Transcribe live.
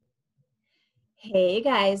Hey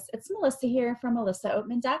guys, it's Melissa here from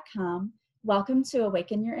melissaoatman.com. Welcome to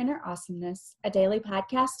Awaken Your Inner Awesomeness, a daily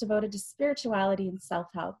podcast devoted to spirituality and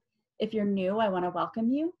self-help. If you're new, I want to welcome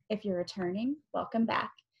you. If you're returning, welcome back.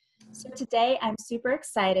 So today I'm super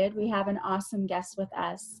excited. We have an awesome guest with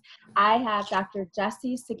us. I have Dr.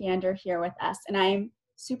 Jessie Sagander here with us, and I'm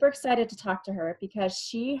super excited to talk to her because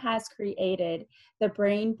she has created the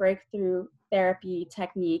brain breakthrough therapy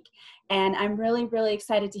technique. And I'm really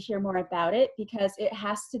excited to hear more about it because it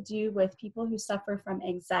has to do with people who suffer from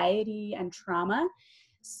anxiety and trauma.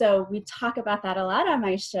 So we talk about that a lot on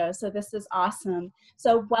my show. So this is awesome.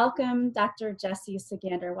 So welcome, Dr. Jessie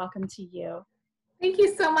Sagander. Welcome to you. Thank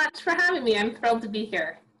you so much for having me. I'm thrilled to be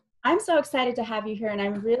here. I'm so excited to have you here, and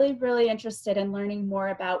I'm really interested in learning more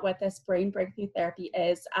about what this brain breakthrough therapy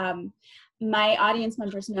is. My audience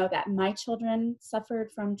members know that my children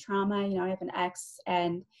suffered from trauma. You know, I have an ex,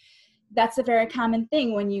 and that's a very common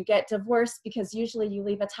thing when you get divorced because usually you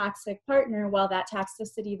leave a toxic partner. Well, that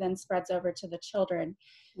toxicity then spreads over to the children.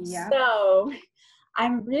 Yeah. So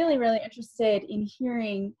I'm really interested in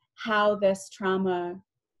hearing how this trauma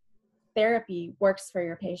therapy works for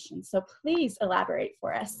your patients. So please elaborate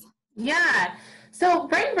for us. Yeah. So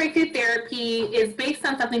brain breakthrough therapy is based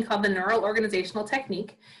on something called the neural organizational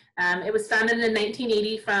technique. It was founded in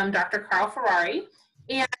 1980 from Dr. Carl Ferrari,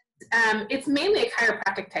 and it's mainly a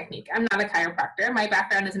chiropractic technique. I'm not a chiropractor. My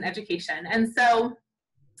background is in education. And so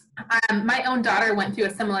my own daughter went through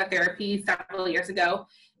a similar therapy several years ago,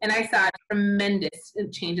 and I saw tremendous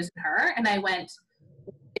changes in her. And I went,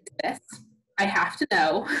 what is this? I have to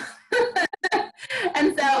know.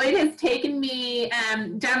 And so it has taken me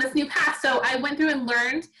down this new path. So I went through and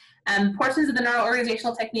learned portions of the neural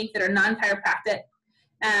organizational technique that are non-chiropractic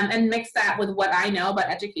and mixed that with what I know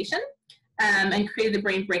about education and created the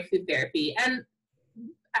brain breakthrough therapy. And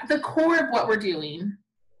at the core of what we're doing,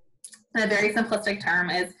 in a very simplistic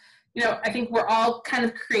term, is, you know, I think we're all kind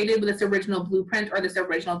of created with this original blueprint or this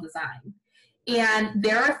original design. And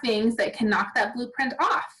there are things that can knock that blueprint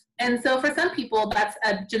off. And so for some people, that's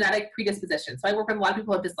a genetic predisposition. So I work with a lot of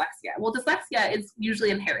people who have dyslexia. Well, dyslexia is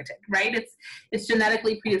usually inherited, right? It's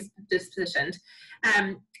genetically predispositioned.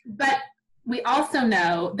 But we also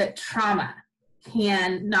know that trauma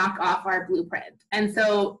can knock off our blueprint. And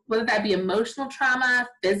so whether that be emotional trauma,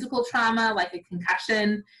 physical trauma, like a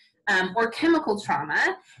concussion, or chemical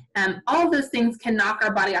trauma, all of those things can knock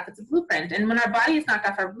our body off its blueprint. And when our body is knocked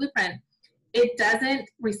off our blueprint, it doesn't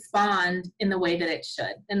respond in the way that it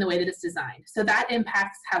should, in the way that it's designed. So that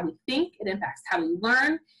impacts how we think, it impacts how we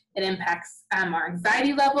learn, it impacts our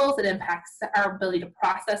anxiety levels, it impacts our ability to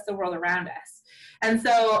process the world around us. And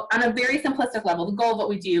so on a very simplistic level, the goal of what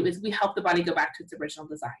we do is we help the body go back to its original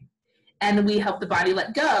design. And we help the body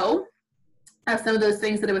let go of some of those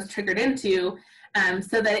things that it was triggered into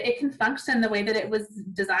so that it can function the way that it was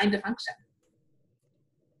designed to function.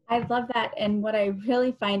 I love that. And what I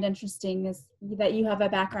really find interesting is that you have a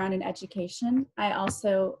background in education.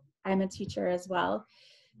 I'm a teacher as well.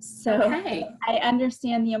 So okay. I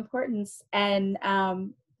understand the importance and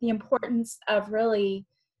the importance of really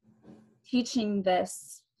teaching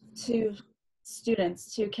this to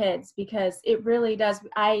students, to kids, because it really does.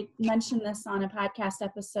 I mentioned this on a podcast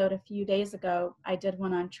episode a few days ago. I did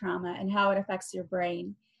one on trauma and how it affects your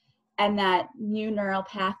brain, and that new neural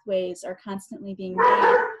pathways are constantly being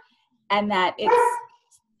made. And that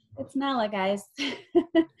it's Nala, guys.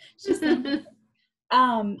 She's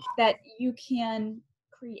that you can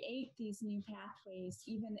create these new pathways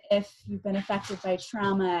even if you've been affected by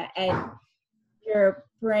trauma and your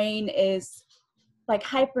brain is like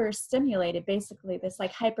hyper stimulated, basically this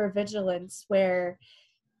like hypervigilance where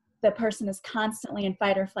the person is constantly in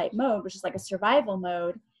fight or flight mode, which is like a survival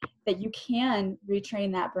mode, that you can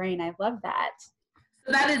retrain that brain. I love that.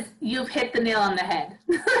 So that is, you've hit the nail on the head.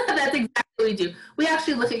 That's exactly what we do. We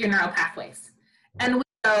actually look at your neural pathways. And we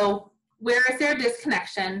go, where is there a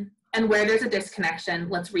disconnection? And where there's a disconnection,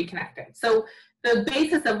 let's reconnect it. So the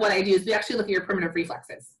basis of what I do is we actually look at your primitive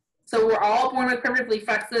reflexes. So we're all born with primitive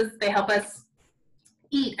reflexes. They help us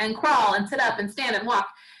eat and crawl and sit up and stand and walk.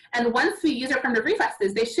 And once we use our primitive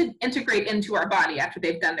reflexes, they should integrate into our body after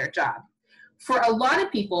they've done their job. For a lot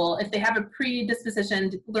of people, if they have a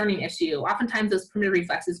predispositioned learning issue, oftentimes those primitive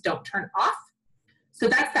reflexes don't turn off. So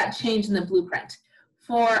that's that change in the blueprint.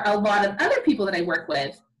 For a lot of other people that I work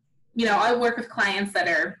with, you know, I work with clients that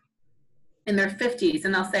are in their 50s,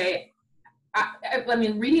 and they'll say, I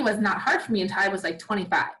mean, reading was not hard for me until I was like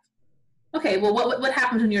 25. Okay, well, what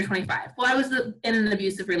happened when you were 25? Well, I was in an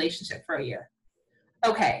abusive relationship for a year.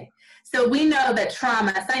 Okay, so we know that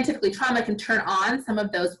trauma, scientifically, trauma can turn on some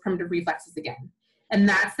of those primitive reflexes again. And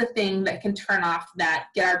that's the thing that can turn off that,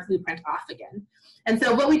 get our blueprint off again. And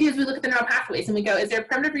so what we do is we look at the neural pathways and we go, is there a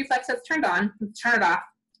primitive reflex that's turned on? Let's turn it off.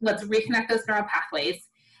 Let's reconnect those neural pathways.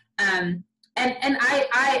 And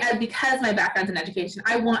I, because my background's in education,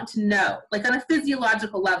 I want to know, like on a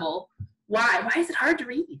physiological level, why is it hard to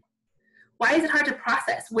read? Why is it hard to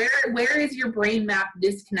process? Where is your brain map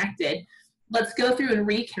disconnected? Let's go through and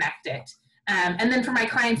reconnect it. And then for my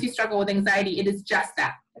clients who struggle with anxiety, it is just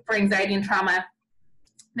that. For anxiety and trauma,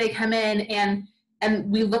 they come in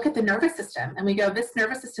and we look at the nervous system and we go, this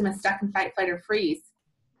nervous system is stuck in fight, flight, or freeze.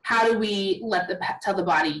 How do we tell the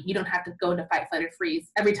body, you don't have to go into fight, flight, or freeze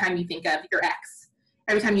every time you think of your ex,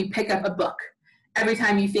 every time you pick up a book, every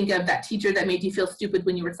time you think of that teacher that made you feel stupid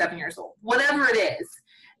when you were 7 years old, whatever it is,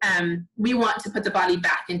 we want to put the body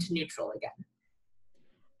back into neutral again.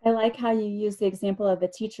 I like how you use the example of the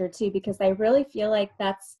teacher too, because I really feel like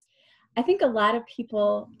I think a lot of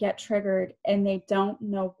people get triggered and they don't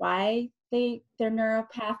know why their neural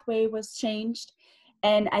pathway was changed.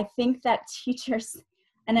 And I think that teachers,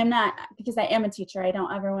 and I'm not, because I am a teacher, I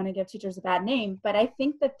don't ever want to give teachers a bad name, but I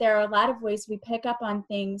think that there are a lot of ways we pick up on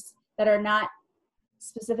things that are not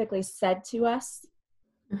specifically said to us,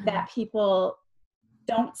 that people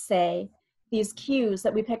don't say, these cues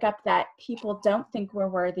that we pick up that people don't think we're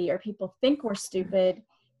worthy or people think we're stupid,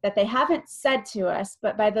 that they haven't said to us,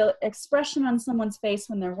 but by the expression on someone's face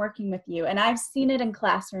when they're working with you. And I've seen it in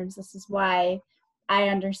classrooms. This is why I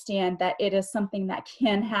understand that it is something that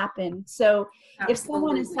can happen. So Absolutely. If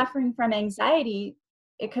someone is suffering from anxiety,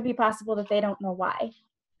 it could be possible that they don't know why.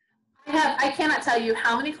 I cannot tell you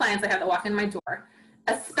how many clients I have that walk in my door,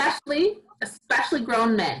 especially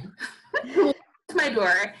grown men who walk to my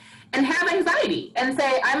door and have anxiety and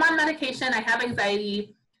say, I'm on medication, I have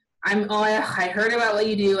anxiety, I heard about what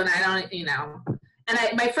you do and I don't,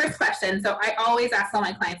 And my first question, so I always ask all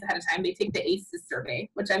my clients ahead of time, they take the ACEs survey,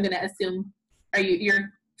 which I'm going to assume,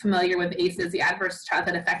 you're familiar with ACEs, the Adverse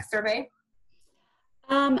Childhood Effects Survey?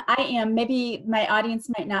 I am. Maybe my audience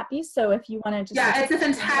might not be, so if you want to just... Yeah, it's a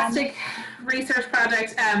fantastic research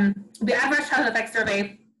project. The Adverse Childhood Effects Survey,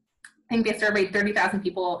 I think they surveyed 30,000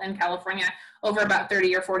 people in California over about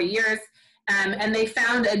 30 or 40 years. And they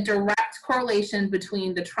found a direct correlation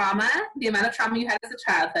between the trauma, the amount of trauma you had as a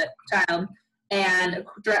child, and a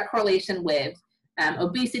direct correlation with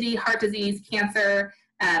obesity, heart disease, cancer,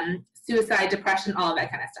 suicide, depression, all of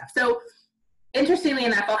that kind of stuff. So interestingly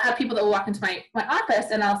enough, I'll have people that will walk into my office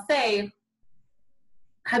and I'll say,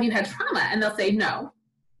 have you had trauma? And they'll say, no.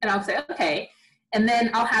 And I'll say, okay. And then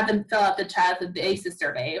I'll have them fill out the ACEs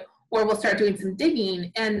survey, or we'll start doing some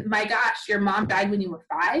digging. And my gosh, your mom died when you were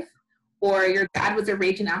 5, or your dad was a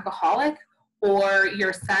raging alcoholic, or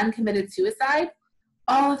your son committed suicide.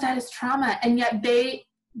 All of that is trauma. And yet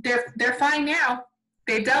they're fine now.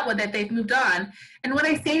 They've dealt with it. They've moved on. And what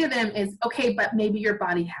I say to them is, okay, but maybe your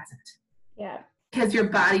body hasn't. Yeah. Because your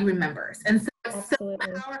body remembers. And so it's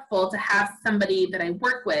Absolutely. So powerful to have somebody that I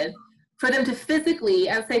work with, for them to physically,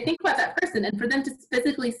 as I think about that person, and for them to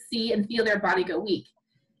physically see and feel their body go weak.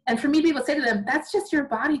 And for me to be able to say to them, that's just your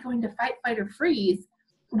body going to fight, flight, or freeze,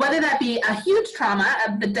 whether that be a huge trauma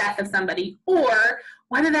of the death of somebody, or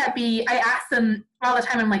whether that be, I ask them all the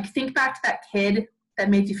time, I'm like, think back to that kid that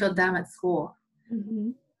made you feel dumb at school.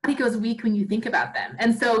 Mm-hmm. Body goes weak when you think about them.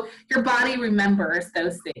 And so your body remembers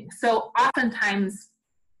those things. So oftentimes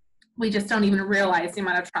we just don't even realize the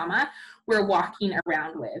amount of trauma we're walking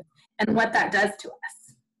around with and what that does to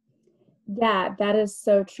us. Yeah, that is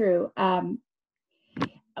so true.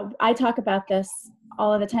 I talk about this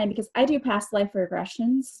all of the time because I do past life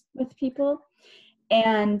regressions with people.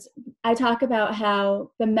 And I talk about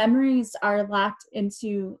how the memories are locked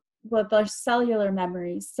into, well, they're cellular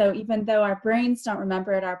memories. So even though our brains don't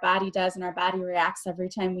remember it, our body does, and our body reacts every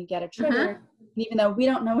time we get a trigger. And even though we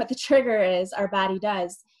don't know what the trigger is, our body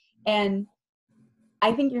does. And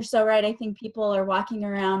I think you're so right. I think people are walking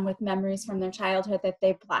around with memories from their childhood that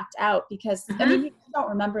they've blocked out because, I mean, you don't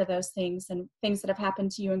remember those things and things that have happened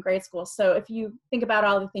to you in grade school. So if you think about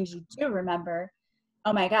all the things you do remember,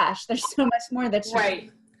 oh my gosh, there's so much more that you...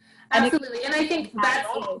 Right. Absolutely. And I think that's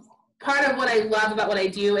part of what I love about what I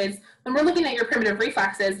do is when we're looking at your primitive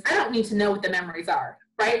reflexes, I don't need to know what the memories are,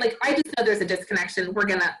 right? Like I just know there's a disconnection. We're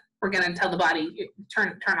gonna tell the body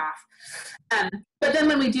turn off. But then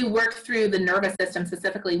when we do work through the nervous system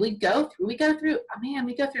specifically, we go through childhood,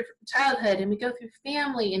 and we go through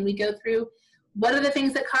family, and we go through what are the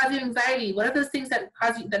things that cause you anxiety? What are those things that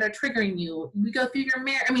that are triggering you? We go through your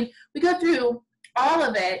marriage. I mean, we go through all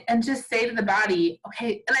of it and just say to the body,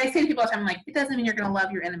 okay, and I say to people all the time, I'm like, it doesn't mean you're gonna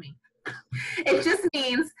love your enemy. It just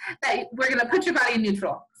means that we're gonna put your body in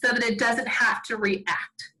neutral so that it doesn't have to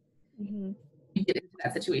react. Mm-hmm. you get into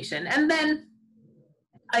that situation. And then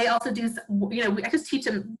I also do, I just teach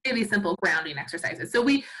them really simple grounding exercises. So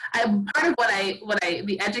part of what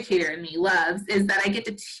the educator in me loves is that I get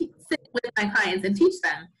to sit with my clients and teach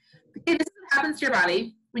them, okay, this is what happens to your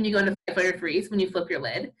body when you go into fight, flight, or freeze, when you flip your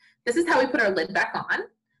lid. This is how we put our lid back on.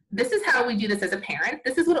 This is how we do this as a parent.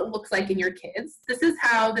 This is what it looks like in your kids. This is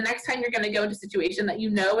how the next time you're going to go into a situation that you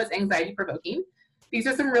know is anxiety provoking. These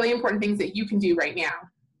are some really important things that you can do right now.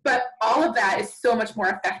 But all of that is so much more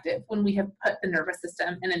effective when we have put the nervous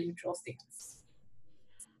system in a neutral stance.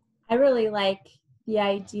 I really like the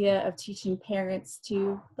idea of teaching parents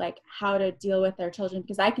to like how to deal with their children,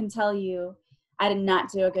 because I can tell you I did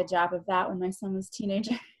not do a good job of that when my son was a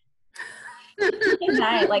teenager. And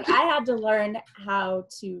I had to learn how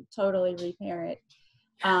to totally reparent,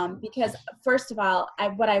 because first of all,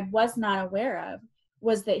 what I was not aware of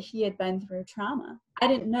was that he had been through trauma. I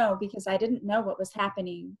didn't know, because I didn't know what was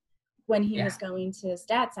happening when he was going to his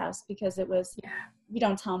dad's house, because it was, you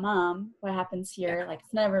don't tell mom what happens here. Like,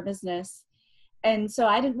 it's none of her business. And so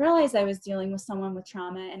I didn't realize I was dealing with someone with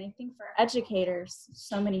trauma. And I think for educators,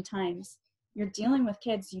 so many times you're dealing with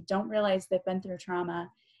kids, you don't realize they've been through trauma,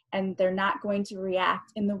 and they're not going to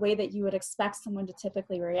react in the way that you would expect someone to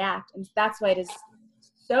typically react. And that's why it is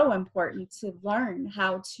so important to learn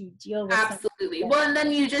how to deal with. Absolutely. Well, and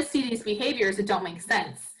then you just see these behaviors that don't make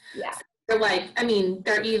sense. Yeah. So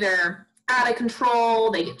they're either out of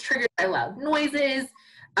control, they get triggered by loud noises.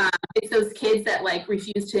 It's those kids that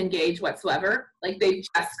refuse to engage whatsoever. They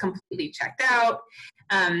just completely checked out.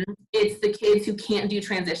 It's the kids who can't do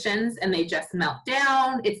transitions and they just melt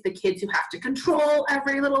down. It's the kids who have to control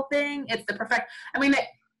every little thing. It's the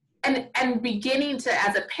and beginning to,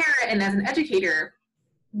 as a parent and as an educator,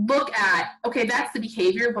 look at, okay, that's the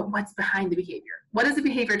behavior, but what's behind the behavior? What is the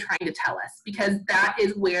behavior trying to tell us? Because that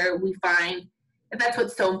is where we find, that's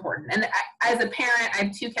what's so important. And as a parent, I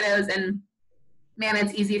have 2 kiddos, and man,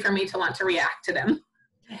 it's easy for me to want to react to them.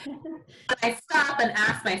 But I stop and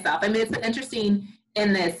ask myself, it's been interesting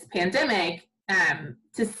in this pandemic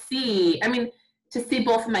to see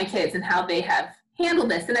both of my kids and how they have handled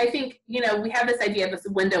this. And I think, we have this idea of this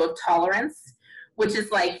window of tolerance, which is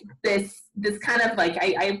this kind of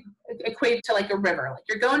I equate it to a river.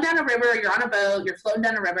 You're going down a river, you're on a boat, you're floating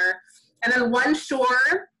down a river, and then one shore,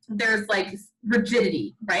 there's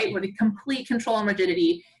rigidity, right? With complete control and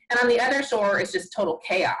rigidity. And on the other shore, it's just total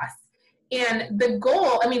chaos. And the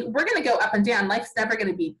goal, we're going to go up and down. Life's never going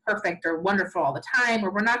to be perfect or wonderful all the time,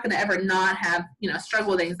 or we're not going to ever not have,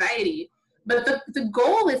 struggle with anxiety. But the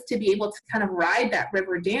goal is to be able to kind of ride that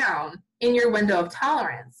river down in your window of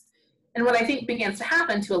tolerance. And what I think begins to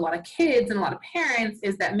happen to a lot of kids and a lot of parents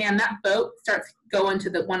is that, man, that boat starts going to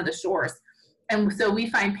one of the shores. And so we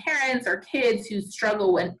find parents or kids who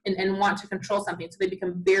struggle and want to control something, so they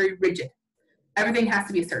become very rigid. Everything has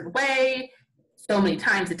to be a certain way, so many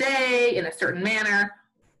times a day, in a certain manner.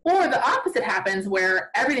 Or the opposite happens,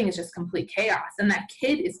 where everything is just complete chaos, and that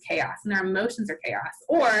kid is chaos, and their emotions are chaos.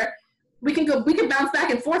 Or we can bounce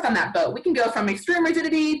back and forth on that boat. We can go from extreme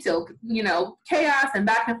rigidity to, chaos, and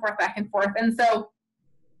back and forth. And so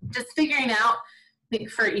just figuring out,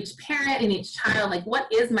 for each parent and each child, what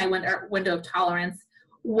is my window of tolerance?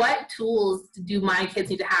 What tools do my kids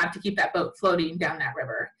need to have to keep that boat floating down that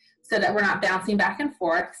river, so that we're not bouncing back and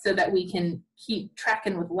forth, so that we can keep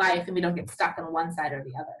trekking with life and we don't get stuck on one side or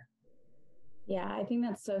the other. Yeah, I think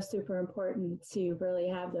that's so super important to really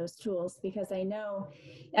have those tools, because I know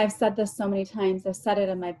I've said this so many times. I've said it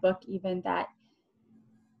in my book even, that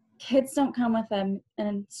kids don't come with an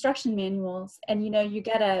instruction manuals, and you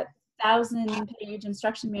get a 1,000-page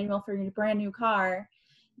instruction manual for your brand new car,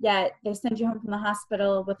 yet they send you home from the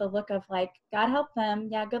hospital with a look of God help them.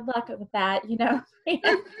 Yeah, good luck with that.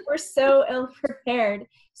 We're so ill prepared.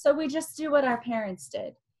 So we just do what our parents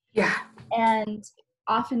did. Yeah. And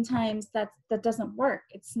oftentimes that doesn't work.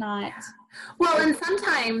 It's not. Well, and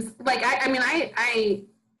sometimes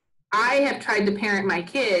I have tried to parent my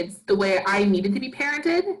kids the way I needed to be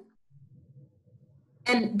parented,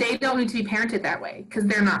 and they don't need to be parented that way, because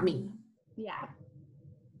they're not me. Yeah.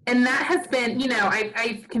 And that has been,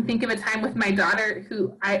 I can think of a time with my daughter,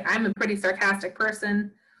 who I'm a pretty sarcastic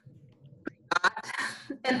person,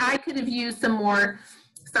 and I could have used some more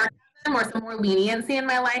sarcasm or some more leniency in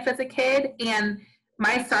my life as a kid. And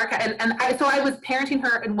my sarcasm, so I was parenting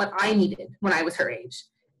her in what I needed when I was her age.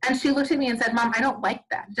 And she looked at me and said, "Mom, I don't like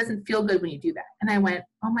that. It doesn't feel good when you do that." And I went,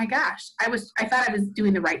 "Oh my gosh, I thought I was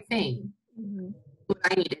doing the right thing, what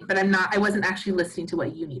I needed, but I wasn't actually listening to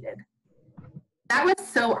what you needed." That was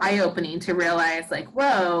so eye-opening to realize,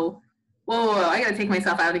 whoa, I got to take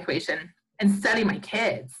myself out of the equation and study my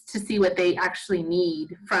kids to see what they actually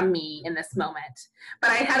need from me in this moment. But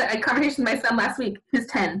I had a conversation with my son last week, who's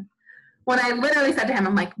 10, when I literally said to him,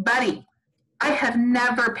 I'm like, buddy, I have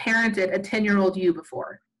never parented a 10-year-old you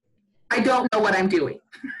before. I don't know what I'm doing.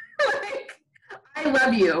 Like, I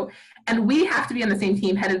love you. And we have to be on the same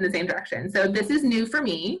team, headed in the same direction. So this is new for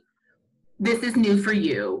me. This is new for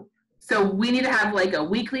you. So we need to have like a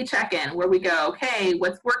weekly check-in where we go, okay,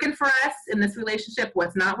 what's working for us in this relationship?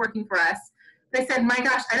 What's not working for us? But I said, my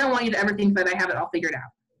gosh, I don't want you to ever think that I have it all figured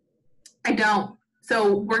out. I don't.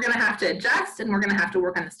 So we're going to have to adjust, and we're going to have to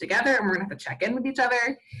work on this together, and we're going to have to check in with each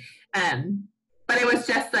other. But it was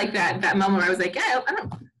just like that moment where I was like, yeah,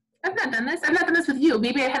 I've not done this. I've not done this with you.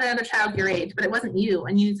 Maybe I had another child your age, but it wasn't you,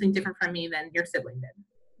 and you need something different from me than your sibling did.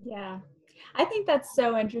 Yeah. I think that's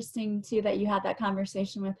so interesting too, that you had that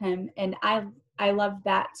conversation with him. And I love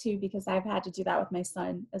that too, because I've had to do that with my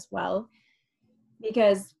son as well,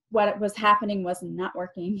 because what was happening was not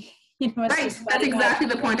working. Right. That's exactly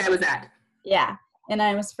the point I was at. Yeah. And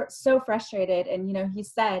I was so frustrated. And, he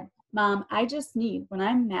said, Mom, when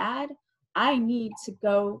I'm mad, I need to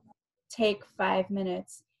go take 5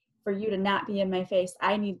 minutes for you to not be in my face.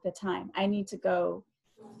 I need the time. I need to go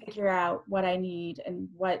figure out what I need and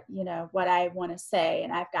what I want to say.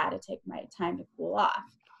 And I've got to take my time to cool off.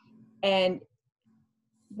 And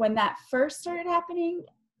when that first started happening,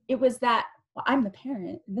 it was that, well, I'm the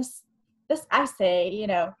parent. And this I say,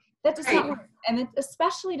 that does not work. And it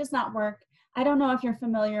especially does not work. I don't know if you're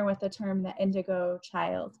familiar with the term, the indigo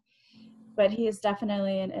child, but he is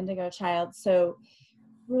definitely an indigo child. So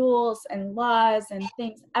rules and laws and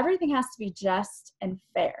things, everything has to be just and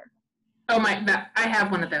fair. Oh I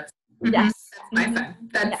have one of those. Yes. That's my son.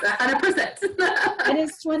 That's 100%. And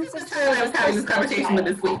his twin sister. I was having this conversation with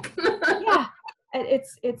this week. Yeah.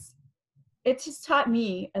 It's just taught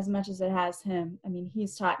me as much as it has him. I mean,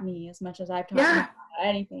 he's taught me as much as I've taught him about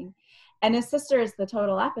anything. And his sister is the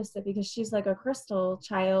total opposite, because she's like a crystal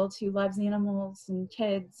child who loves animals and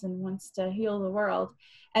kids and wants to heal the world.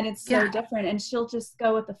 And it's so different. And she'll just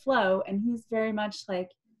go with the flow. And he's very much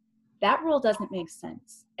like, that rule doesn't make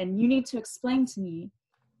sense. And you need to explain to me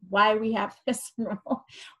why we have this rule.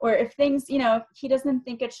 Or if things, he doesn't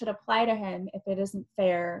think it should apply to him if it isn't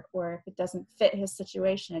fair or if it doesn't fit his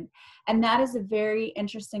situation. And that is a very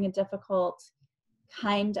interesting and difficult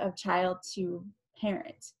kind of child to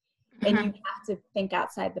parent. And you have to think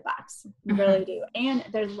outside the box. You really do. And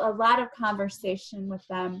there's a lot of conversation with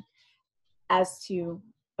them as to,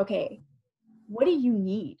 okay, what do you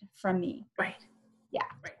need from me? Right. Yeah.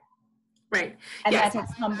 Right. And that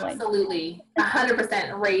takes humbling. Absolutely.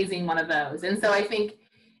 100% raising one of those. And so I think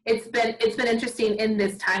it's been interesting in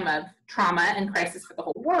this time of trauma and crisis for the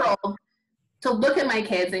whole world to look at my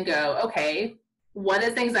kids and go, okay, what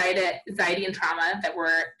is anxiety and trauma that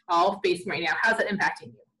we're all facing right now? How's it impacting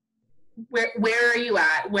you? Where are you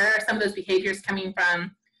at? Where are some of those behaviors coming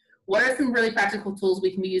from? What are some really practical tools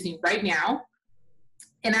we can be using right now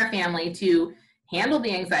in our family to handle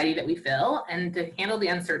the anxiety that we feel and to handle the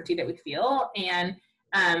uncertainty that we feel? And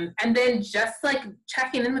then just like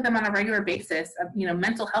checking in with them on a regular basis of,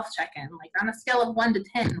 mental health check-in, like on a scale of 1 to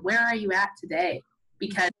 10, where are you at today?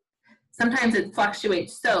 Because sometimes it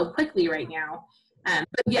fluctuates so quickly right now. But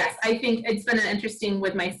yes, I think it's been interesting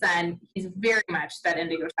with my son. He's very much that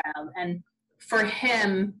indigo child. And for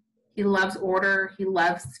him, he loves order. He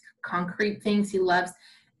loves concrete things.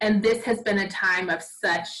 And this has been a time of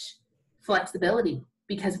such flexibility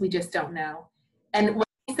because we just don't know. And what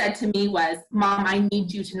he said to me was, Mom, I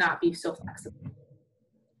need you to not be so flexible.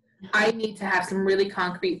 I need to have some really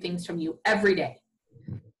concrete things from you every day.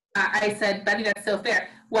 I said, Betty, that's so fair.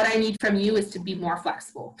 What I need from you is to be more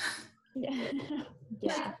flexible. Yeah.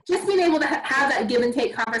 Yeah. Just being able to have that give and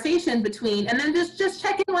take conversation between, and then just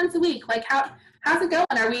check in once a week. Like, how's it going?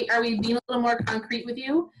 Are we being a little more concrete with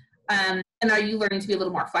you? And are you learning to be a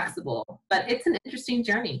little more flexible? But it's an interesting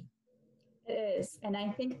journey. It is. And I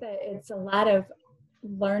think that it's a lot of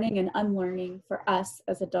learning and unlearning for us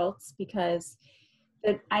as adults, because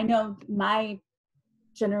I know my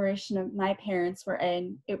generation of my parents were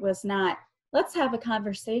in, it was not, let's have a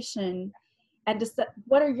conversation and just,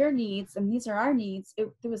 what are your needs? And these are our needs.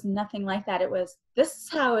 There was nothing like that. It was, this is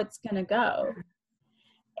how it's going to go.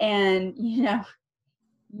 And,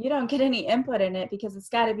 you don't get any input in it because it's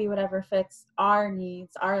got to be whatever fits our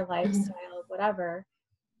needs, our lifestyle, whatever.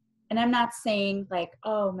 And I'm not saying like,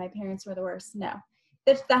 oh, my parents were the worst. No,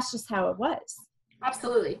 that's just how it was.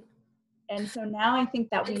 Absolutely. And so now I think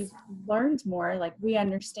that we've learned more, like we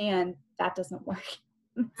understand that doesn't work.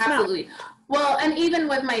 Absolutely. Well, and even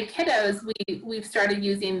with my kiddos, we've started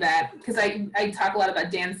using that, because I talk a lot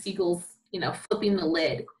about Dan Siegel's, flipping the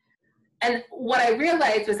lid. And what I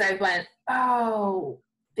realized was I went, oh,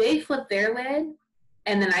 they flip their lid,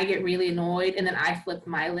 and then I get really annoyed, and then I flip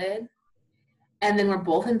my lid, and then we're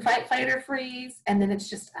both in fight, flight, or freeze, and then it's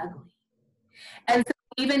just ugly. And so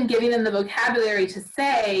even giving them the vocabulary to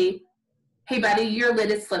say, hey, buddy, your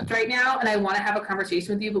lid is flipped right now, and I want to have a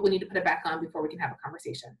conversation with you, but we need to put it back on before we can have a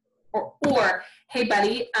conversation. Or hey,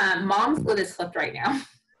 buddy, mom's lid is flipped right now.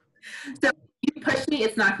 So if you push me,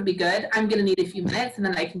 it's not going to be good. I'm going to need a few minutes, and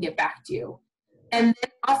then I can get back to you. And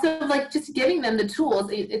then also, like, just giving them the tools.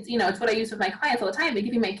 It's, you know, it's what I use with my clients all the time. But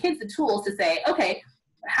giving my kids the tools to say, okay,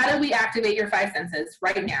 how do we activate your five senses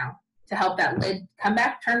right now to help that lid come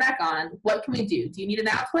back, turn back on? What can we do? Do you need an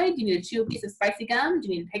Altoid? Do you need to chew a piece of spicy gum? Do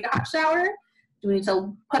you need to take a hot shower? Do we need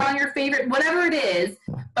to put on your favorite, whatever it is,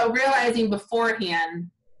 but realizing beforehand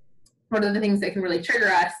what are the things that can really trigger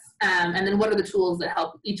us, and then what are the tools that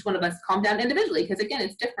help each one of us calm down individually, because again,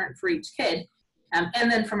 it's different for each kid,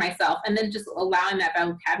 and then for myself, and then just allowing that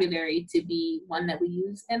vocabulary to be one that we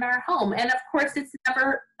use in our home. And of course, it's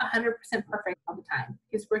never 100% perfect all the time,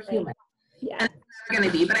 because we're human. Yeah. And it's never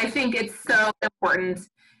going to be, but I think it's so important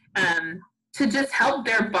to just help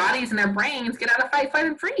their bodies and their brains get out of fight, flight,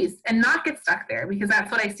 and freeze and not get stuck there, because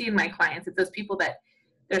that's what I see in my clients. It's those people that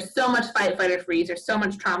there's so much fight, flight, or freeze, there's so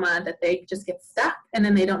much trauma that they just get stuck, and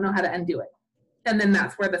then they don't know how to undo it. And then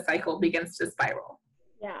that's where the cycle begins to spiral.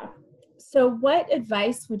 Yeah. So what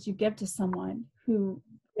advice would you give to someone who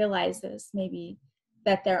realizes maybe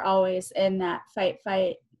that they're always in that fight,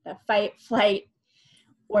 flight,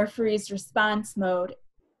 or freeze response mode?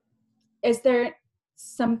 Is there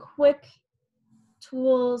some quick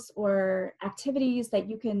tools or activities that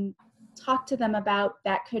you can talk to them about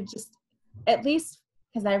that could just, at least,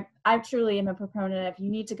 because I truly am a proponent of,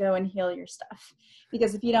 you need to go and heal your stuff,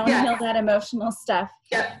 because if you don't heal that emotional stuff,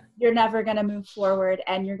 you're never going to move forward,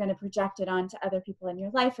 and you're going to project it onto other people in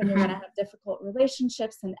your life, and you're going to have difficult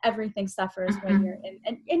relationships, and everything suffers when you're in,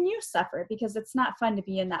 and you suffer, because it's not fun to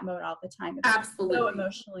be in that mode all the time. It's Absolutely. So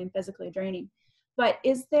emotionally and physically draining. But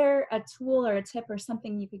is there a tool or a tip or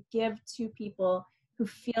something you could give to people who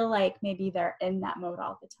feel like maybe they're in that mode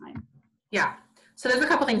all the time? Yeah. So there's a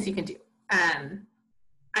couple things you can do.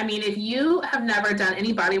 I mean, if you have never done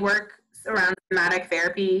any body work around somatic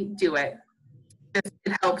therapy, do it. It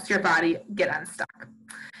helps your body get unstuck.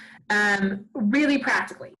 Really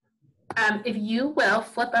practically, if you will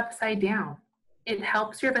flip upside down, it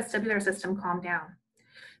helps your vestibular system calm down.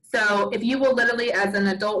 So if you will literally, as an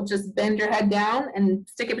adult, just bend your head down and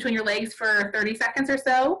stick it between your legs for 30 seconds or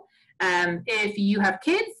so. If you have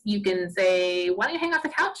kids, you can say, why don't you hang off the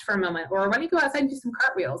couch for a moment? Or why don't you go outside and do some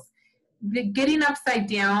cartwheels? Getting upside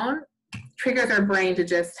down triggers our brain to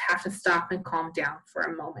just have to stop and calm down for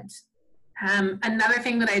a moment. Another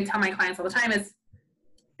thing that I tell my clients all the time is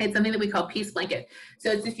it's something that we call peace blanket.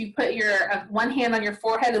 So it's if you put your one hand on your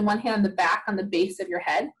forehead and one hand on the back on the base of your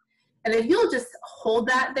head. And if you'll just hold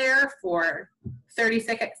that there for 30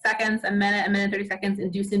 seconds, a minute, 30 seconds,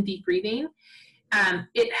 and do some deep breathing,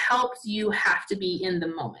 it helps you have to be in the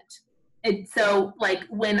moment. So like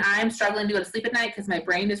when I'm struggling to go to sleep at night because my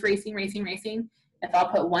brain is racing, if I'll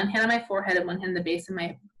put one hand on my forehead and one hand on the base of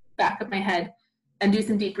my back of my head and do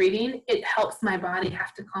some deep breathing, it helps my body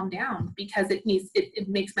have to calm down, because it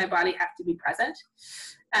makes my body have to be present.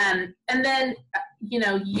 And then, you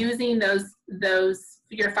know, using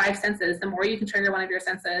your five senses, the more you can trigger one of your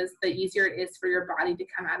senses, the easier it is for your body to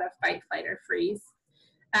come out of fight, flight, or freeze.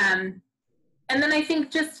 And then I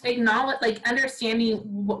think just understanding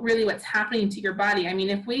what's happening to your body. I mean,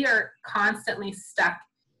 if we are constantly stuck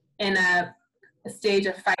in a stage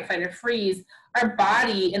of fight, flight, or freeze, our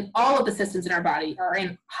body and all of the systems in our body are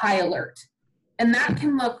in high alert. And that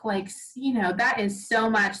can look like, you know, that is so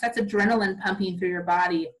much, that's adrenaline pumping through your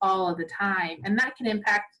body all of the time. And that can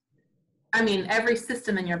impact, I mean, every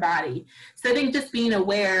system in your body. So I think just being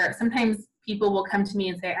aware, sometimes people will come to me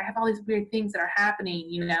and say, I have all these weird things that are happening,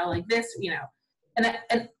 you know, like this, you know.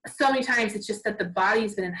 And so many times it's just that the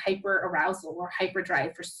body's been in hyper arousal or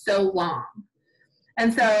hyperdrive for so long.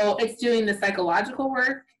 And so it's doing the psychological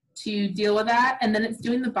work to deal with that. And then it's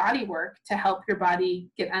doing the body work to help your body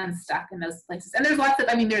get unstuck in those places. And there's lots of,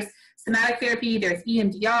 I mean, there's somatic therapy, there's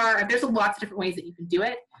EMDR, there's lots of different ways that you can do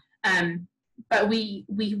it. But we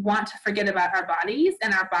want to forget about our bodies,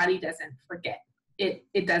 and our body doesn't forget.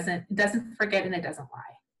 It doesn't forget, and it doesn't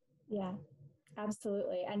lie. Yeah,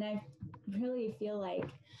 absolutely. And I really feel like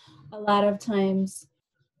a lot of times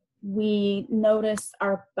we notice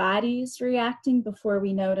our bodies reacting before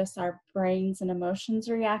we notice our brains and emotions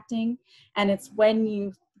reacting. And it's when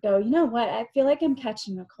you go, you know what, I feel like I'm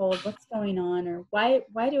catching a cold. What's going on? Or why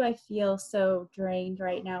do I feel so drained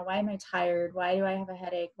right now? Why am I tired? Why do I have a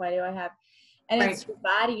headache? Why do I have, and it's your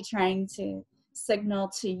body trying to signal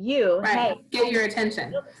to you, hey, get your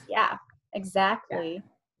attention. Yeah, exactly.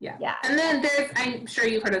 Yeah. And then I'm sure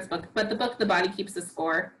you've heard of this book, but the book, The Body Keeps the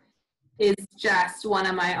Score, is just one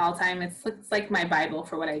of my all-time, it's like my Bible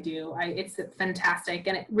for what I do. It's fantastic.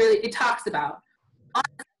 And it talks about on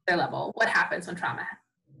a level, what happens when trauma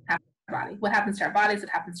happens to our body, what happens to our bodies, what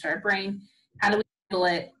happens to our brain, how do we handle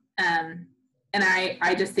it? And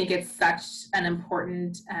I just think it's such an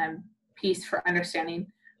important piece for understanding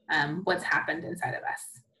what's happened inside of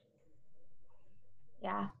us.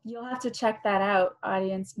 Yeah, you'll have to check that out,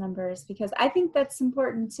 audience members, because I think that's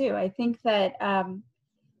important too. I think that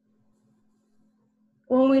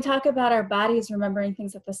when we talk about our bodies remembering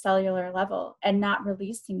things at the cellular level and not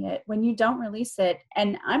releasing it, when you don't release it,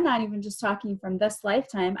 and I'm not even just talking from this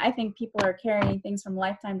lifetime, I think people are carrying things from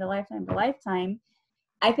lifetime to lifetime to lifetime.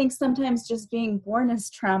 I think sometimes just being born is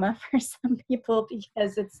trauma for some people,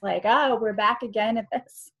 because it's like, oh, we're back again at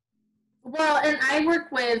this. Well, and I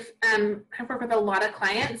work with a lot of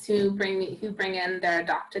clients who bring in their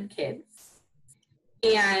adopted kids,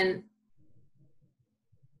 and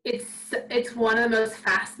it's one of the most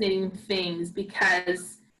fascinating things,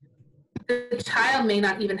 because the child may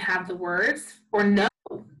not even have the words or know,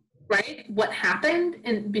 right, what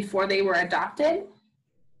happened before they were adopted,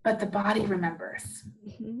 but the body remembers.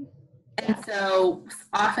 Mm-hmm. And so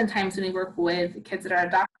oftentimes when we work with kids that are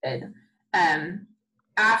adopted,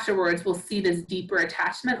 afterwards we'll see this deeper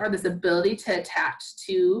attachment, or this ability to attach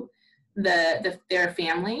to their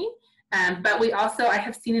family. But I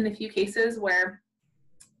have seen in a few cases where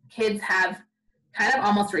kids have kind of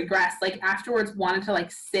almost regressed, like afterwards wanted to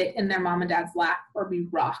like sit in their mom and dad's lap or be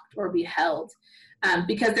rocked or be held,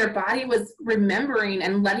 because their body was remembering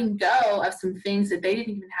and letting go of some things that they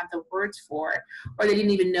didn't even have the words for, or they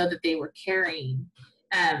didn't even know that they were carrying.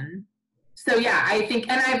 So yeah, I think,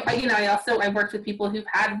 and I worked with people who've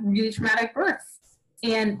had really traumatic births,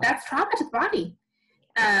 and that's trauma to the body.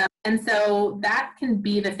 And so that can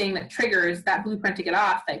be the thing that triggers that blueprint to get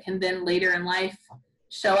off, that can then later in life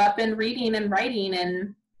show up in reading and writing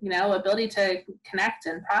and, ability to connect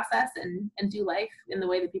and process and do life in the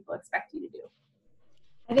way that people expect you to do.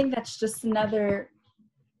 I think that's just another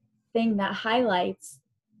thing that highlights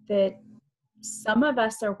that some of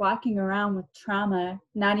us are walking around with trauma,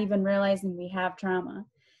 not even realizing we have trauma.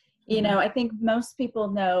 I think most people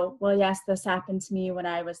know, well, yes, this happened to me when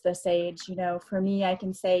I was this age. For me, I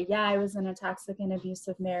can say, yeah, I was in a toxic and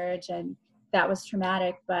abusive marriage and that was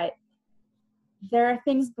traumatic, but there are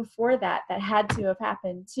things before that had to have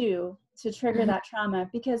happened too, to trigger that trauma,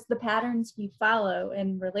 because the patterns we follow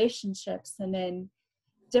in relationships and in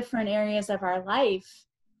different areas of our life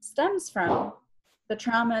stems from the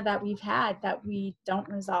trauma that we've had that we don't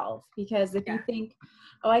resolve. Because if you think,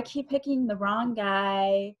 oh, I keep picking the wrong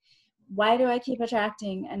guy, why do I keep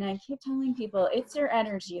attracting? And I keep telling people, it's your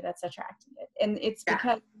energy that's attracting it. And it's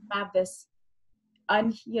because you have this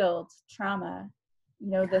unhealed trauma,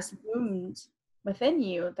 this wound within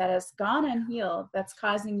you that has gone unhealed, that's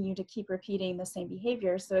causing you to keep repeating the same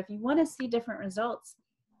behavior. So if you want to see different results,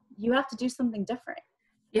 you have to do something different.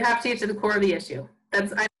 You have to get to the core of the issue. I'm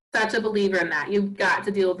such a believer in that. You've got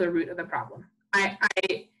to deal with the root of the problem.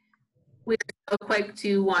 We're so quick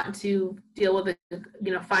to want to deal with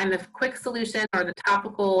it, find the quick solution or the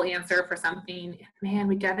topical answer for something. Man,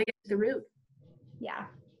 we got to get to the root. Yeah,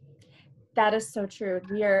 that is so true.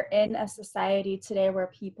 We are in a society today where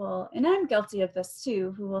people, and I'm guilty of this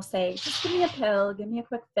too, who will say, just give me a pill, give me a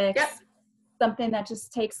quick fix, something that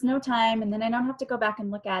just takes no time, and then I don't have to go back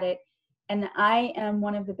and look at it. And I am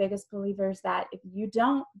one of the biggest believers that if you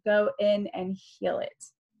don't go in and heal it,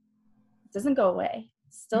 it doesn't go away.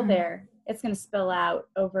 It's still there. It's going to spill out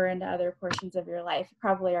over into other portions of your life. It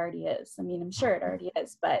probably already is. I mean, I'm sure it already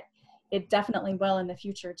is, but it definitely will in the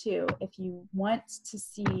future too. If you want to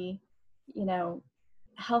see,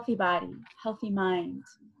 healthy body, healthy mind,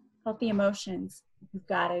 healthy emotions, you've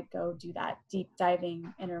got to go do that deep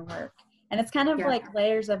diving inner work. And it's kind of like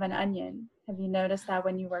layers of an onion. Have you noticed that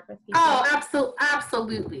when you work with people? Oh,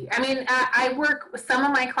 absolutely. I mean, some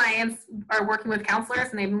of my clients are working with counselors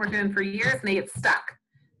and they've been working with them for years and they get stuck.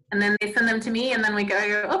 And then they send them to me and then we go,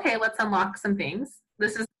 okay, let's unlock some things.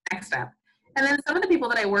 This is the next step. And then some of the people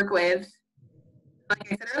that I work with,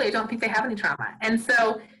 like I said earlier, don't think they have any trauma. And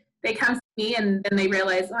so they come to me and then they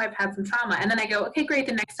realize, oh, I've had some trauma. And then I go, okay, great.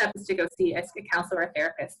 The next step is to go see a counselor or a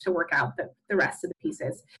therapist to work out the rest of the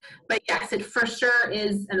pieces. But yes, it for sure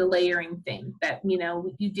is a layering thing that,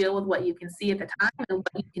 you deal with what you can see at the time and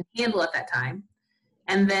what you can handle at that time.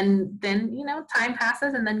 And then, time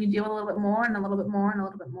passes and then you deal with a little bit more and a little bit more and a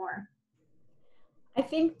little bit more. I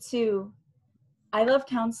think too, I love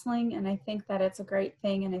counseling and I think that it's a great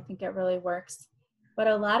thing and I think it really works. But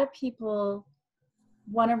a lot of people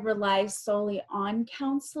want to rely solely on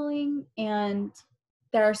counseling, and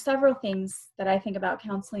there are several things that I think about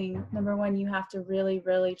counseling. Number one, you have to really,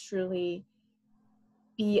 really, truly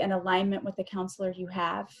be in alignment with the counselor you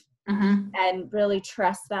have. Mm-hmm. And really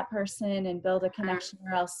trust that person and build a connection,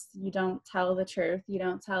 or else you don't tell the truth. You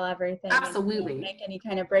don't tell everything. Absolutely. And make any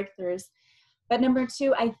kind of breakthroughs. But number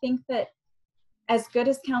two, I think that as good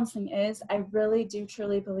as counseling is, I really do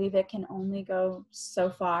truly believe it can only go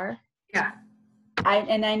so far. Yeah.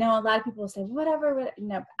 I know a lot of people will say, whatever.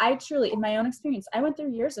 No, I truly, in my own experience, I went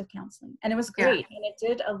through years of counseling and it was great. Yeah. And it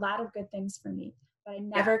did a lot of good things for me. But I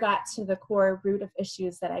never got to the core root of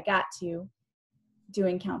issues that I got to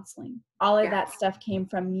doing counseling. All of that stuff came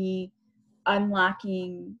from me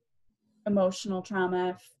unlocking emotional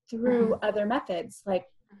trauma through other methods, like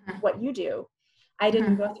what you do. I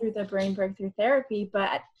didn't go through the brain breakthrough therapy,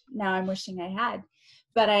 but now I'm wishing I had.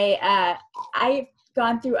 But I've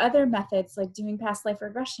gone through other methods, like doing past life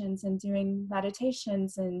regressions and doing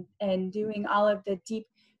meditations and doing all of the deep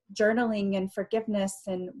journaling and forgiveness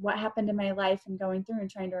and what happened in my life, and going through and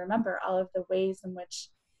trying to remember all of the ways in which,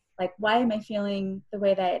 like, why am I feeling the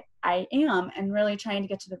way that I am, and really trying to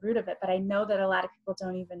get to the root of it. But I know that a lot of people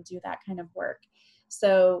don't even do that kind of work.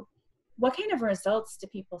 So what kind of results do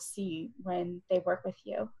people see when they work with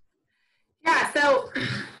you? Yeah, so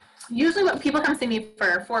usually what people come see me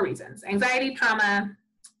for 4 reasons: anxiety, trauma,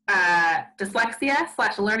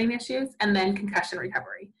 dyslexia/learning issues, and then concussion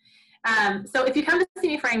recovery. So if you come to see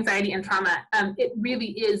me for anxiety and trauma, it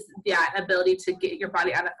really is that ability to get your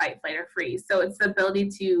body out of fight, flight, or freeze. So it's the ability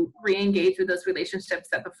to re-engage with those relationships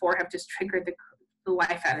that before have just triggered the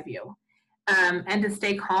life out of you, and to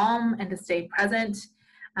stay calm and to stay present.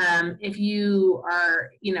 If you are,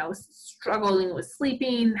 struggling with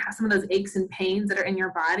sleeping, have some of those aches and pains that are in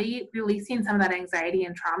your body, releasing some of that anxiety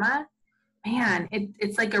and trauma, man,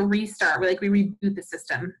 it's like a restart. We reboot the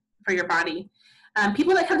system for your body.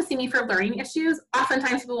 People that come to see me for learning issues,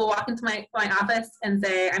 oftentimes people will walk into my office and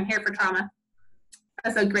say, I'm here for trauma.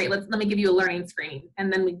 I said, great, let me give you a learning screen.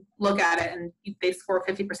 And then we look at it and they score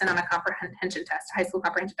 50% on a comprehension test, high school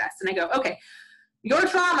comprehension test. And I go, okay, your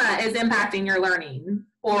trauma is impacting your learning.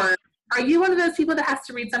 Or are you one of those people that has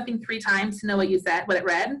to read something 3 times to know what it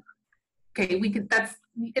read? Okay,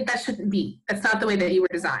 that shouldn't be. That's not the way that you were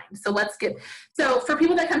designed. So for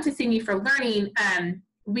people that come to see me for learning,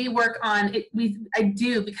 we work on it.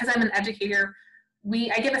 Because I'm an educator,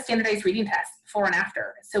 I give a standardized reading test before and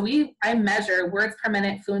after. So I measure words per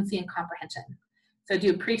minute, fluency, and comprehension. So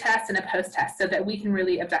do a pre-test and a post-test so that we can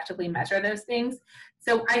really objectively measure those things.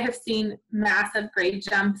 So I have seen massive grade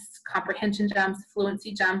jumps, comprehension jumps,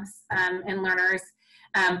 fluency jumps in learners,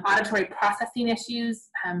 auditory processing issues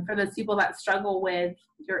for those people that struggle with,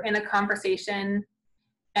 you're in a conversation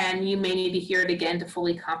and you may need to hear it again to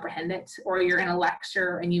fully comprehend it, or you're in a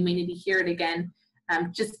lecture and you may need to hear it again.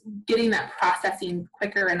 Just getting that processing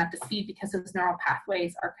quicker and up to speed because those neural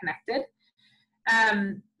pathways are connected.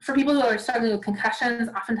 For people who are struggling with concussions,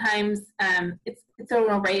 oftentimes it's an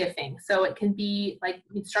array of things. So it can be like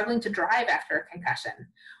struggling to drive after a concussion,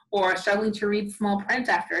 or struggling to read small print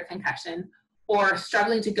after a concussion, or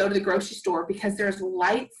struggling to go to the grocery store because there's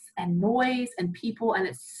lights and noise and people and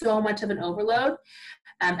it's so much of an overload.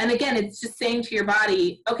 And again, it's just saying to your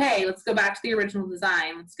body, okay, let's go back to the original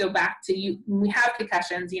design. Let's go back to when we have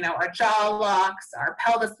concussions, our jaw locks, our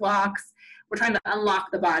pelvis locks. We're trying to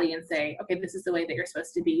unlock the body and say, okay, this is the way that you're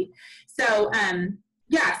supposed to be. So,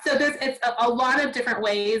 so it's a lot of different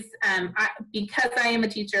ways. Because I am a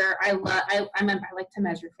teacher, I like to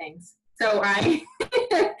measure things. So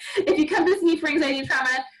if you come to see me for anxiety and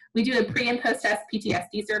trauma, we do a pre and post-test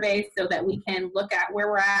PTSD survey so that we can look at where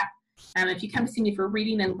we're at. If you come to see me for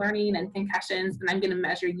reading and learning and concussions, then I'm going to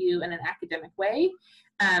measure you in an academic way.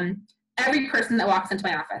 Every person that walks into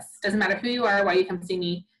my office, doesn't matter who you are, why you come see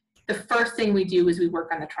me, the first thing we do is we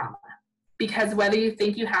work on the trauma. Because whether you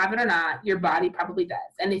think you have it or not, your body probably does.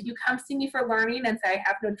 And if you come see me for learning and say I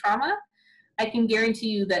have no trauma, I can guarantee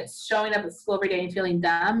you that showing up at school every day and feeling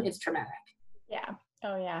dumb is traumatic. Yeah.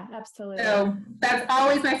 Oh yeah, absolutely. So that's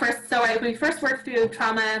always my first. So we first work through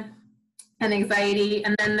trauma and anxiety,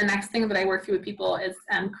 and then the next thing that I work through with people is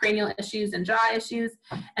cranial issues and jaw issues,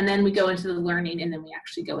 and then we go into the learning, and then we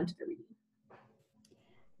actually go into the reading.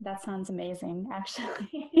 That sounds amazing,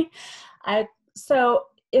 actually. So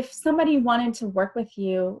if somebody wanted to work with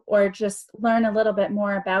you or just learn a little bit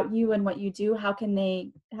more about you and what you do, how can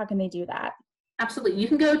they do that? Absolutely. You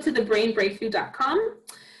can go to thebrainbreakthrough.com.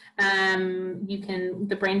 You can,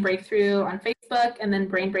 The Brain Breakthrough on Facebook, and then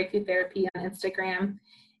Brain Breakthrough Therapy on Instagram.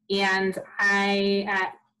 And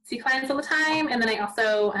I see clients all the time. And then I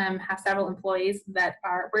also have several employees that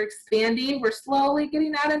we're expanding. We're slowly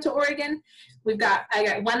getting out into Oregon. I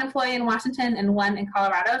got one employee in Washington and one in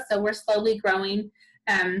Colorado. So we're slowly growing.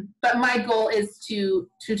 But my goal is to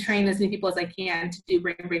train as many people as I can to do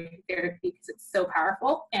brain breakthrough therapy, because it's so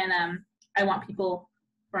powerful. And I want people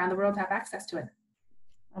around the world to have access to it.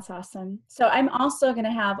 That's awesome. So I'm also going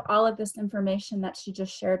to have all of this information that she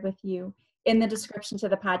just shared with you in the description to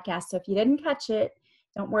the podcast. So if you didn't catch it,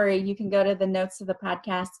 don't worry. You can go to the notes of the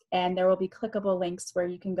podcast, and there will be clickable links where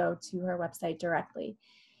you can go to her website directly.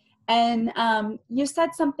 And you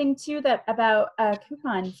said something too about a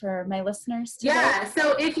coupon for my listeners today. Yeah,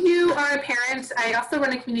 so if you are a parent, I also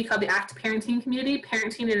run a community called the ACT Parenting Community,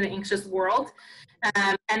 Parenting in an Anxious World.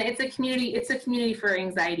 And it's a community for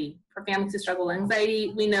anxiety, for families who struggle with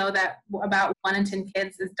anxiety. We know that about 1 in 10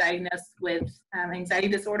 kids is diagnosed with anxiety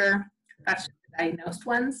disorder. That's just the diagnosed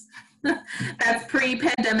ones. That's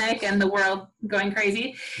pre-pandemic and the world going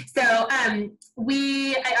crazy. So I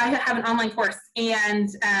have an online course, and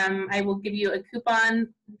I will give you a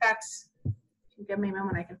coupon. In fact, give me a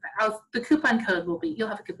moment, I can find. The coupon code will be, you'll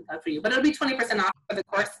have a coupon code for you, but it'll be 20% off for the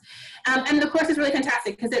course. And the course is really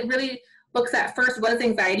fantastic because it really looks at, first, what is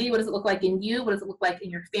anxiety? What does it look like in you? What does it look like in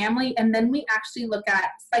your family? And then we actually look at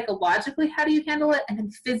psychologically, how do you handle it? And then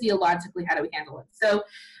physiologically, how do we handle it? So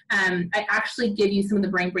I actually give you some of the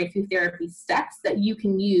brain breakthrough therapy steps that you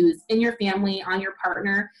can use in your family, on your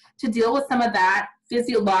partner, to deal with some of that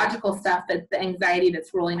physiological stuff, that the anxiety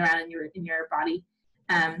that's rolling around in your body.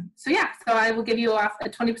 So I will give you off a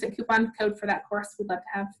 20% coupon code for that course. We'd love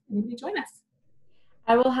to have anybody join us.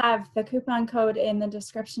 I will have the coupon code in the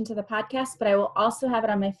description to the podcast, but I will also have it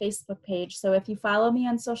on my Facebook page. So if you follow me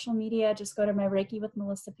on social media, just go to my Reiki with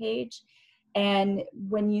Melissa page. And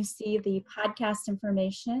when you see the podcast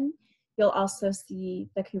information, you'll also see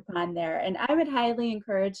the coupon there. And I would highly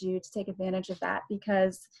encourage you to take advantage of that,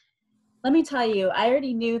 because let me tell you, I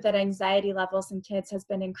already knew that anxiety levels in kids has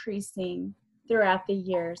been increasing throughout the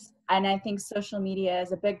years. And I think social media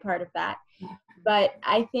is a big part of that. But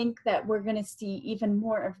I think that we're going to see even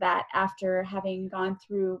more of that after having gone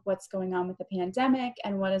through what's going on with the pandemic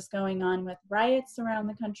and what is going on with riots around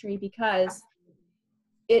the country, because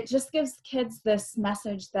it just gives kids this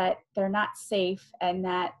message that they're not safe and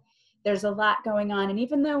that there's a lot going on. And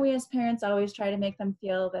even though we as parents always try to make them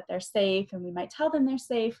feel that they're safe, and we might tell them they're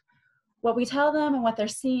safe, what we tell them and what they're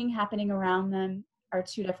seeing happening around them are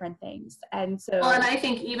two different things. And so, well, and I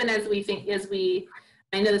think even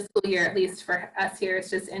I know the school year, at least for us here, is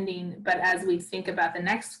just ending, but as we think about the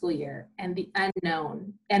next school year and the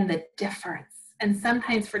unknown and the difference, and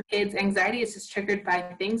sometimes for kids, anxiety is just triggered by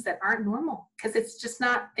things that aren't normal, because it's just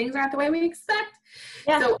things aren't the way we expect.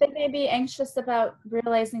 Yeah, so they may be anxious about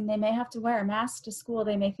realizing they may have to wear a mask to school.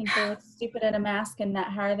 They may think they look stupid in a mask, and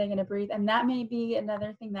that how are they going to breathe? And that may be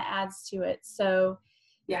another thing that adds to it. So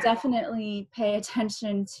definitely pay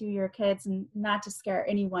attention to your kids, and not to scare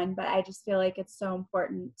anyone, but I just feel like it's so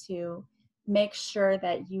important to make sure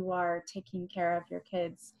that you are taking care of your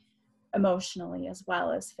kids emotionally as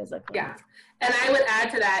well as physically. Yeah. And I would add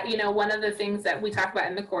to that, one of the things that we talk about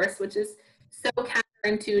in the course, which is so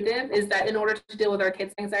counterintuitive, is that in order to deal with our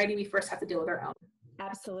kids' anxiety, we first have to deal with our own.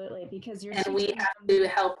 Absolutely, because and we have to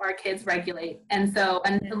help our kids regulate. And so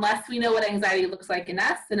unless we know what anxiety looks like in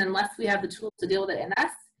us, and unless we have the tools to deal with it in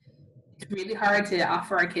us, it's really hard to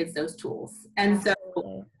offer our kids those tools. And so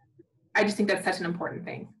I just think that's such an important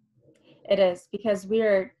thing. It is, because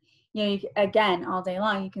we're, again, all day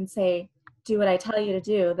long, you can say, do what I tell you to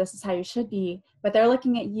do. This is how you should be. But they're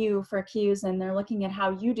looking at you for cues, and they're looking at how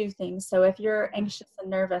you do things. So if you're anxious and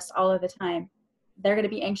nervous all of the time, they're going to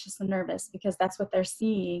be anxious and nervous, because that's what they're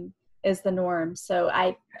seeing is the norm. So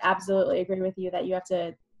I absolutely agree with you that you have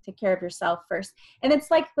to take care of yourself first. And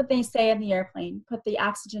it's like what they say in the airplane, put the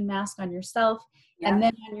oxygen mask on yourself and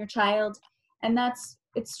then on your child. And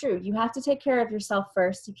it's true. You have to take care of yourself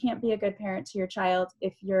first. You can't be a good parent to your child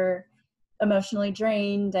if you're emotionally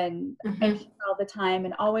drained and anxious all the time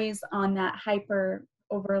and always on that hyper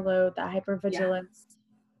overload, that hypervigilance.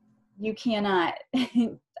 You cannot.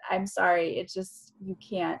 I'm sorry. It's just, you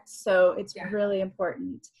can't. So it's really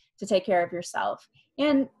important to take care of yourself.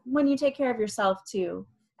 And when you take care of yourself too,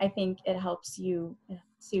 I think it helps you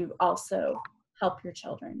to also help your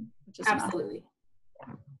children, which is absolutely.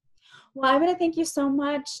 Awesome. Well, I want to thank you so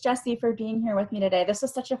much, Jessie, for being here with me today. This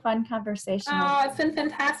was such a fun conversation. Oh, it's been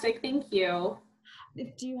fantastic. Thank you.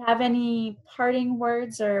 Do you have any parting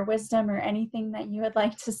words or wisdom or anything that you would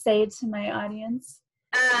like to say to my audience?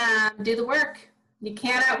 Do the work. You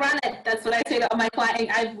can't outrun it. That's what I say to all my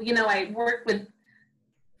clients. I work with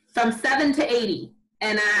from 7 to 80.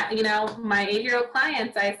 And, my 80-year-old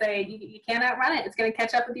clients, I say, you can't outrun it. It's going to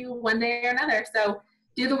catch up with you one day or another. So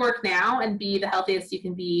do the work now and be the healthiest you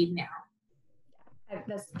can be now.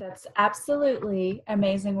 That's absolutely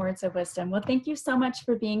amazing words of wisdom. Well, thank you so much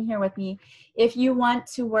for being here with me. If you want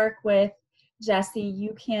to work with Jessie,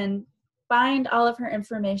 you can find all of her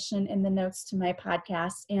information in the notes to my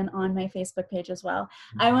podcast and on my Facebook page as well.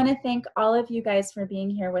 I want to thank all of you guys for being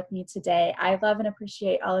here with me today. I love and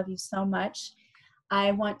appreciate all of you so much.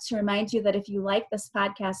 I want to remind you that if you like this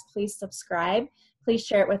podcast, please subscribe. Please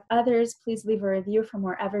share it with others. Please leave a review from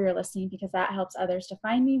wherever you're listening, because that helps others to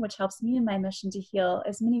find me, which helps me in my mission to heal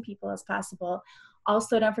as many people as possible.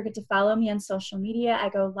 Also, don't forget to follow me on social media. I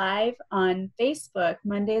go live on Facebook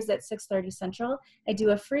Mondays at 6:30 Central. I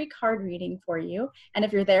do a free card reading for you. And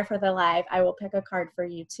if you're there for the live, I will pick a card for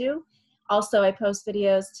you too. Also, I post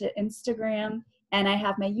videos to Instagram, and I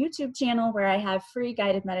have my YouTube channel where I have free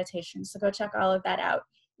guided meditations. So go check all of that out.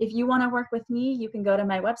 If you want to work with me, you can go to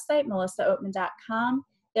my website, melissaoatman.com.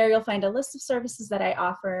 There you'll find a list of services that I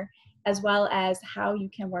offer, as well as how you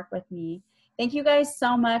can work with me. Thank you guys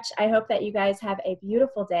so much. I hope that you guys have a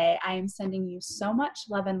beautiful day. I am sending you so much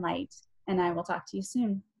love and light, and I will talk to you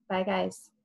soon. Bye, guys.